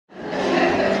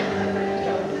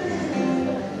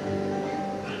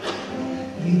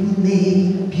You made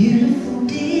a beautiful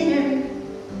dinner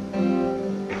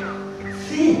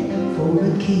fit for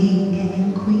a king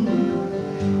and queen.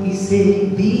 He said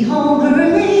he'd be home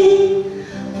early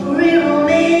for a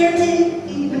romantic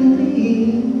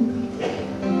evening.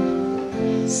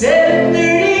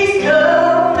 7:30's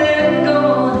come and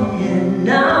gone, and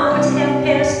now it's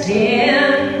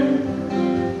 10:30.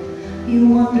 You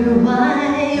wonder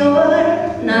why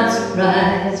you're not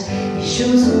surprised he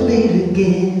shows up late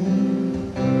again.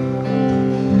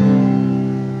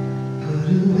 Put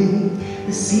away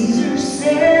the Caesar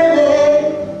salad,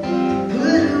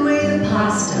 put away the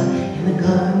pasta and the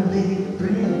garlic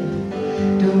bread.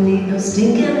 Don't need no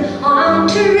stinking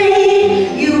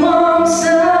entree, you want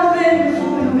something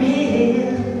for your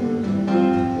head.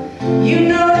 You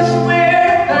know just where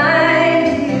to find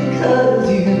it, 'cause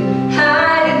you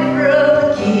hide it from the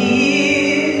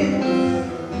kids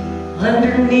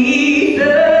underneath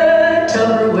the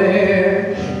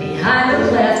Tupperware, behind the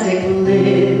plastic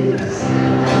lids.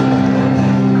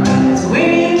 It's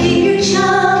where you keep your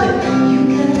chocolate, you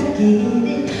gotta get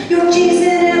it. You're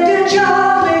chasing after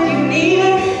chocolate, you need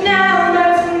it. Now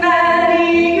let somebody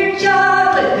eat your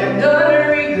chocolate, they're gonna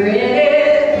regret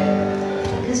it.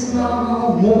 'Cause mama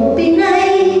won't be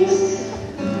nice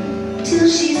till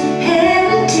she's had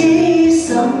a taste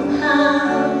somehow.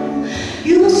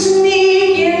 You'll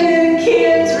sneak into the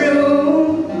kids'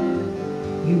 room.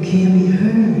 You can't be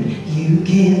heard, you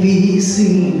can't be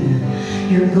seen.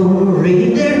 You're gonna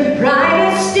raid their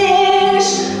private stash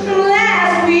from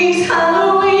last week's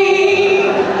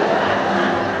Halloween.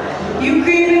 You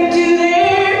creep into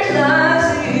their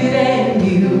closet and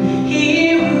you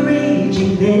hear a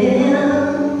raging bell.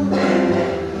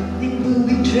 They will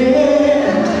be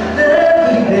trapped, they'll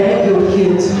be back. Your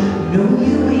kids know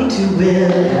you way too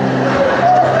well.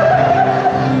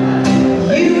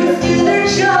 You steal their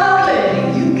chocolate,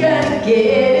 you gotta get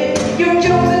it. You're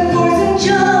jonesing for some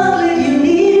chocolate, you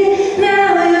need it.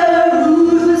 Now you're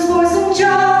ruthless for some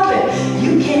chocolate,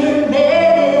 you can't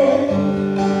bet it.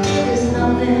 There's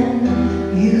nothing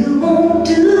you won't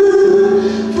do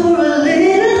for a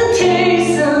little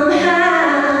taste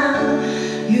somehow.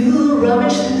 You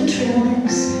rummage through the trail mix,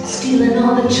 stealing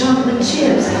all the chocolate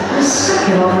chips. You suck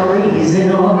it off a raisin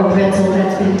or a pretzel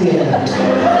that's been dipped.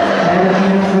 Grab a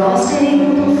can of frosting,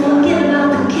 forget about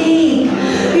the cake.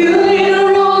 You need a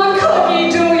roll of cookie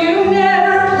dough you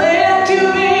never planned to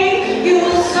make.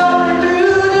 You'll suffer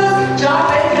through those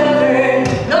chocolate-covered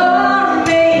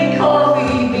gourmet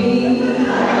coffee beans.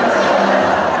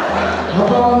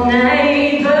 Up all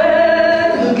night, but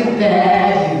look at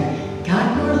that, you got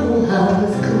your whole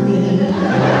house clean.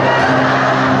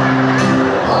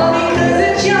 All because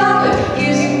the chocolate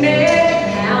gives you magic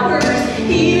powers.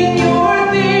 Even your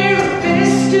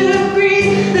therapist agrees.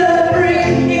 The brick,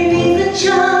 it needs the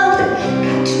chocolate.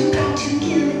 Got to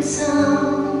give it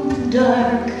some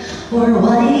dark or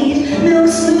white milk,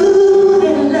 smooth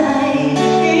and light.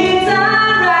 It's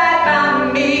alright by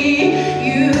me.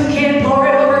 You can pour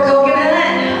it over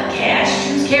coconut,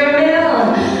 cashews,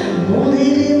 caramel, mold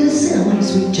it into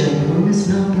semi-sweet, ginormous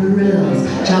nonpareils,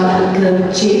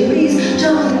 chocolate-covered cherries,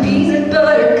 chocolate peanut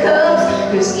butter cups.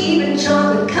 There's even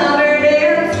chocolate-covered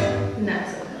ants, not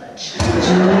so much.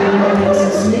 Junior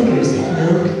and Snickers,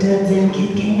 Milk Duds and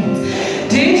Kit Kats.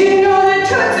 Did you know that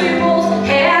Tootsie Rolls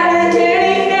have a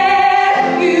teddy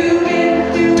fat? You've been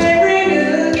through every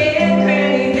nook and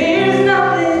cranny. There's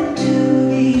nothing to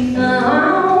be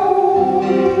found.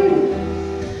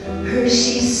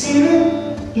 Hershey's syrup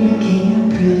in a can,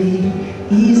 pretty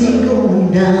easy going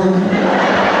down.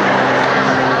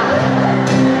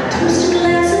 Toast a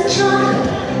glass of chocolate,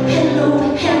 hello,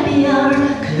 happy hour,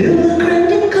 clue the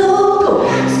creme and cocoa,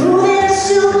 smooth as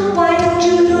silk. Why don't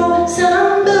you throw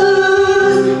some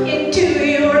booze into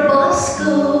your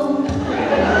Bosco?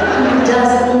 Who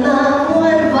doesn't love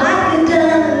what vodka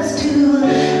does to a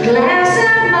glass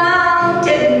of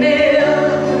malted milk?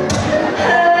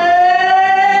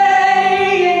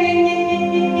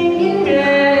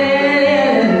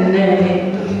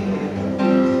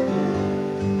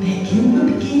 Back in the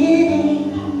beginning,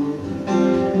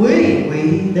 way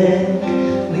back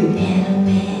with Anna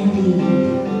Mandy.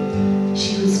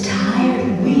 She was tired,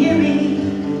 weary,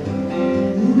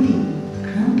 moody,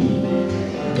 grumpy,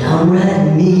 downright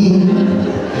mean.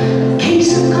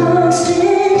 Case of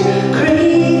constant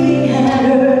craving had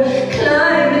her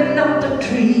climbing up a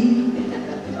tree.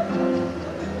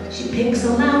 She picks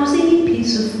a lousy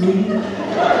piece of fruit.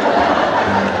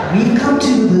 We've come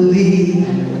to believe